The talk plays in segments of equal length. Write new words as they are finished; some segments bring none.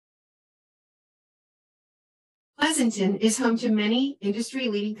Pleasanton is home to many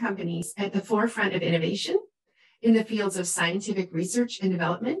industry-leading companies at the forefront of innovation in the fields of scientific research and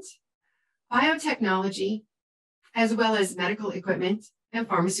development, biotechnology, as well as medical equipment and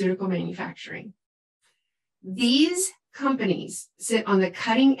pharmaceutical manufacturing. These companies sit on the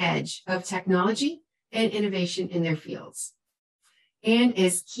cutting edge of technology and innovation in their fields, and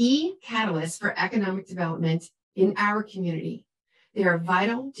as key catalysts for economic development in our community. They are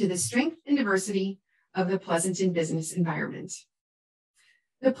vital to the strength and diversity of the Pleasanton business environment.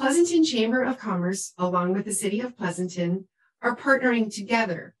 The Pleasanton Chamber of Commerce, along with the City of Pleasanton, are partnering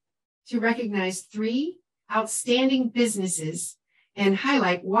together to recognize 3 outstanding businesses and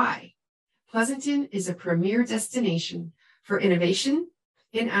highlight why Pleasanton is a premier destination for innovation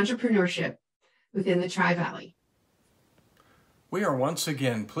and entrepreneurship within the Tri-Valley. We are once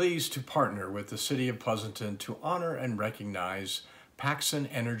again pleased to partner with the City of Pleasanton to honor and recognize Paxon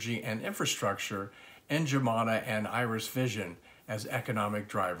Energy and Infrastructure, Enigmata, and IrisVision as economic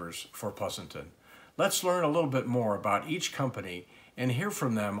drivers for Pleasanton. Let's learn a little bit more about each company and hear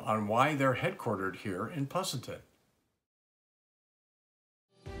from them on why they're headquartered here in Pleasanton.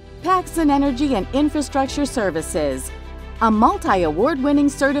 Paxon Energy and Infrastructure Services, a multi-award-winning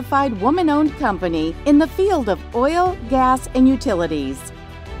certified woman-owned company in the field of oil, gas, and utilities.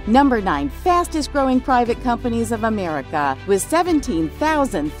 Number 9 fastest growing private companies of America with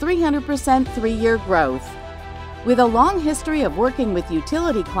 17,300% 3-year growth. With a long history of working with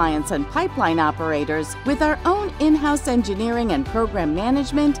utility clients and pipeline operators with our own in-house engineering and program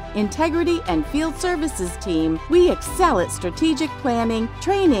management, integrity, and field services team, we excel at strategic planning,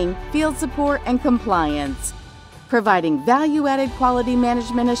 training, field support, and compliance, providing value-added quality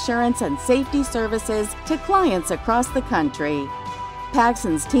management assurance and safety services to clients across the country.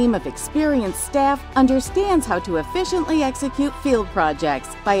 Paxon's team of experienced staff understands how to efficiently execute field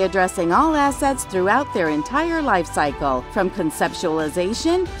projects by addressing all assets throughout their entire life cycle, from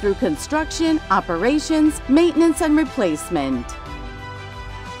conceptualization through construction, operations, maintenance, and replacement.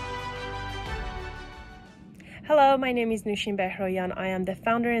 Hello, my name is Nushin Behroyan. I am the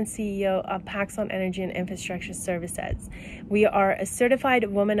founder and CEO of Paxon Energy and Infrastructure Services. We are a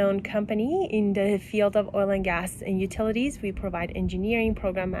certified woman-owned company in the field of oil and gas and utilities. We provide engineering,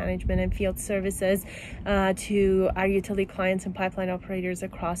 program management, and field services to our utility clients and pipeline operators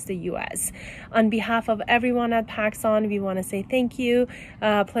across the U.S. On behalf of everyone at Paxon, we want to say thank you,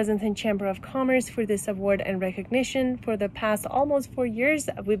 Pleasanton Chamber of Commerce, for this award and recognition. For the past almost 4 years,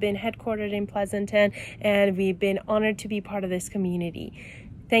 we've been headquartered in Pleasanton, and we've been honored to be part of this community.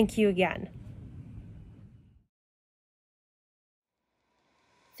 Thank you again.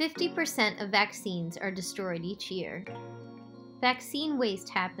 50% of vaccines are destroyed each year. Vaccine waste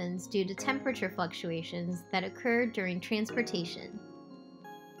happens due to temperature fluctuations that occur during transportation.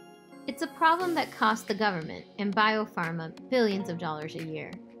 It's a problem that costs the government and biopharma billions of dollars a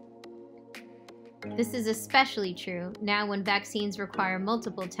year. This is especially true now when vaccines require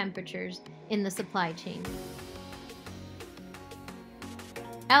multiple temperatures in the supply chain.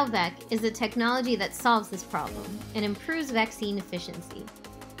 LVAC is a technology that solves this problem and improves vaccine efficiency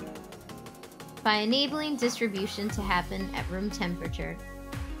by enabling distribution to happen at room temperature.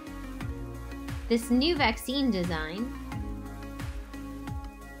 This new vaccine design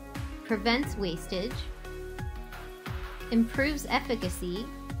prevents wastage, improves efficacy,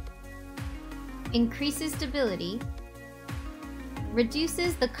 increases stability,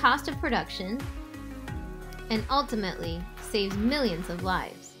 reduces the cost of production, and ultimately saves millions of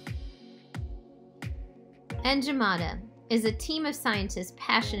lives. Enigmata is a team of scientists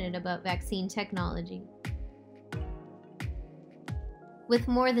passionate about vaccine technology. With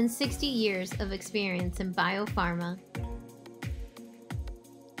more than 60 years of experience in biopharma,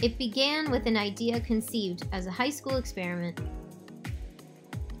 it began with an idea conceived as a high school experiment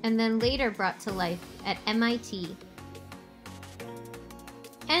and then later brought to life at MIT.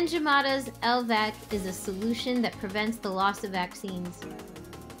 Enigmata's LVAC is a solution that prevents the loss of vaccines.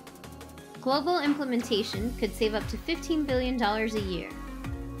 Global implementation could save up to $15 billion a year.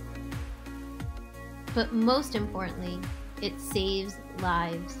 But most importantly, it saves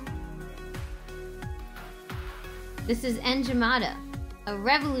lives. This is Enigmata, a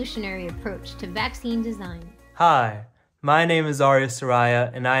revolutionary approach to vaccine design. Hi, my name is Arya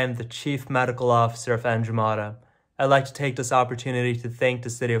Saraya, and I am the Chief Medical Officer of Enigmata. I'd like to take this opportunity to thank the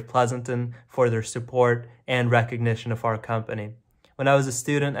City of Pleasanton for their support and recognition of our company. When I was a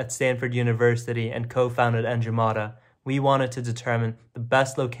student at Stanford University and co-founded Enigmata, we wanted to determine the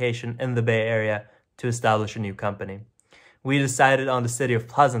best location in the Bay Area to establish a new company. we decided on the City of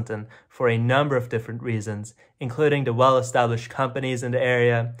Pleasanton for a number of different reasons, including the well-established companies in the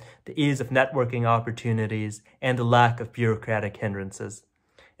area, the ease of networking opportunities, and the lack of bureaucratic hindrances.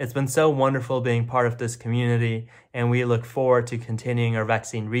 It's been so wonderful being part of this community, and we look forward to continuing our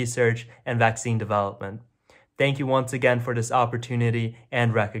vaccine research and vaccine development. Thank you once again for this opportunity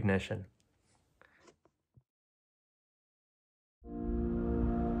and recognition.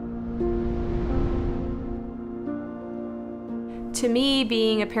 To me,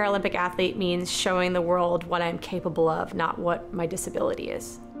 being a Paralympic athlete means showing the world what I'm capable of, not what my disability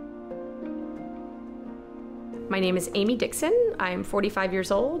is. My name is Amy Dixon. I'm 45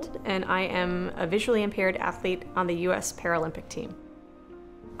 years old, and I am a visually impaired athlete on the U.S. Paralympic team.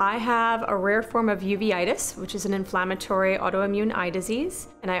 I have a rare form of uveitis, which is an inflammatory autoimmune eye disease,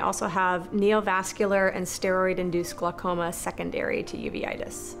 and I also have neovascular and steroid-induced glaucoma secondary to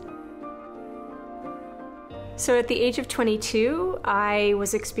uveitis. So at the age of 22, I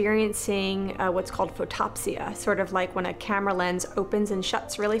was experiencing what's called photopsia, sort of like when a camera lens opens and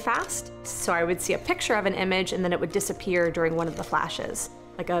shuts really fast. So I would see a picture of an image and then it would disappear during one of the flashes,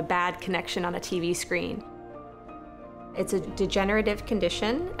 like a bad connection on a TV screen. It's a degenerative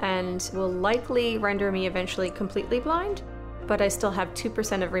condition and will likely render me eventually completely blind, but I still have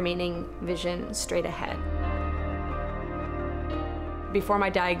 2% of remaining vision straight ahead. Before my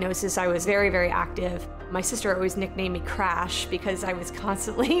diagnosis, I was very, very active. My sister always nicknamed me Crash because I was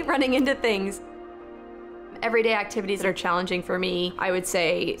constantly running into things. Everyday activities that are challenging for me, I would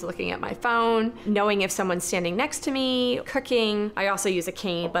say looking at my phone, knowing if someone's standing next to me, cooking. I also use a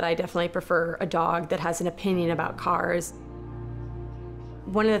cane, but I definitely prefer a dog that has an opinion about cars.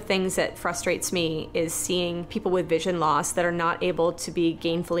 One of the things that frustrates me is seeing people with vision loss that are not able to be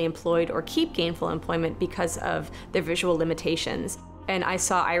gainfully employed or keep gainful employment because of their visual limitations. And I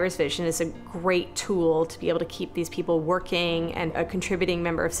saw IrisVision as a great tool to be able to keep these people working and a contributing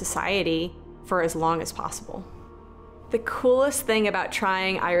member of society for as long as possible. The coolest thing about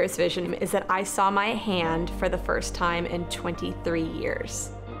trying IrisVision is that I saw my hand for the first time in 23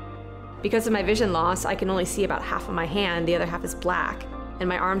 years. Because of my vision loss, I can only see about half of my hand, the other half is black, and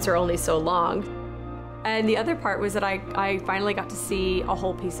my arms are only so long. And the other part was that I finally got to see a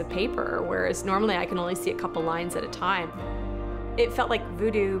whole piece of paper, whereas normally I can only see a couple lines at a time. It felt like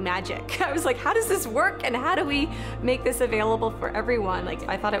voodoo magic. I was like, how does this work? And how do we make this available for everyone? Like,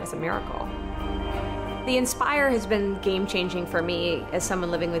 I thought it was a miracle. The Inspire has been game-changing for me as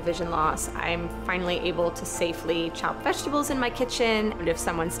someone living with vision loss. I'm finally able to safely chop vegetables in my kitchen. And if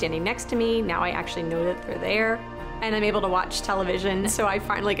someone's standing next to me, now I actually know that they're there. And I'm able to watch television, so I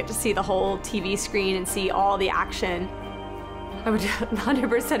finally get to see the whole TV screen and see all the action. I would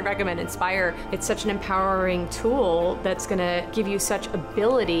 100% recommend Inspire. It's such an empowering tool that's gonna give you such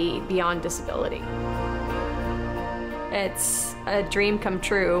ability beyond disability. It's a dream come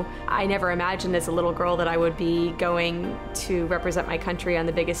true. I never imagined as a little girl that I would be going to represent my country on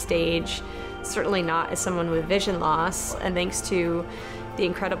the biggest stage, certainly not as someone with vision loss. And thanks to the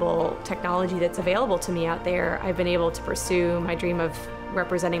incredible technology that's available to me out there, I've been able to pursue my dream of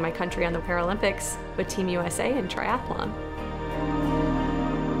representing my country on the Paralympics with Team USA in triathlon.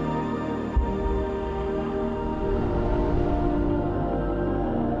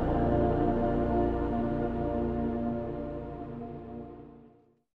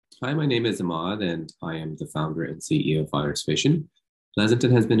 Hi, my name is Ahmad, and I am the founder and CEO of IrisVision.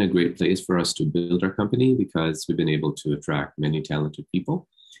 Pleasanton has been a great place for us to build our company because we've been able to attract many talented people.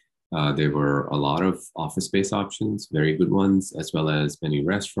 There were a lot of office space options, very good ones, as well as many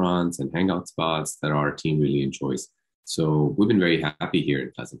restaurants and hangout spots that our team really enjoys. So we've been very happy here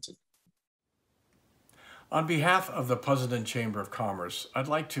in Pleasanton. On behalf of the Pleasanton Chamber of Commerce, I'd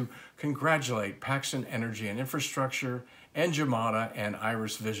like to congratulate Paxon Energy and Infrastructure, Enigmata, and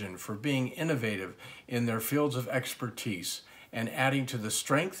IrisVision for being innovative in their fields of expertise and adding to the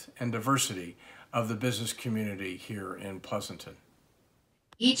strength and diversity of the business community here in Pleasanton.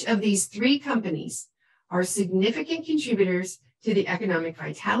 Each of these three companies are significant contributors to the economic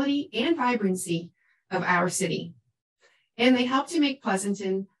vitality and vibrancy of our city, and they help to make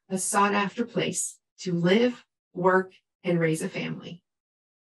Pleasanton a sought-after place to live, work, and raise a family.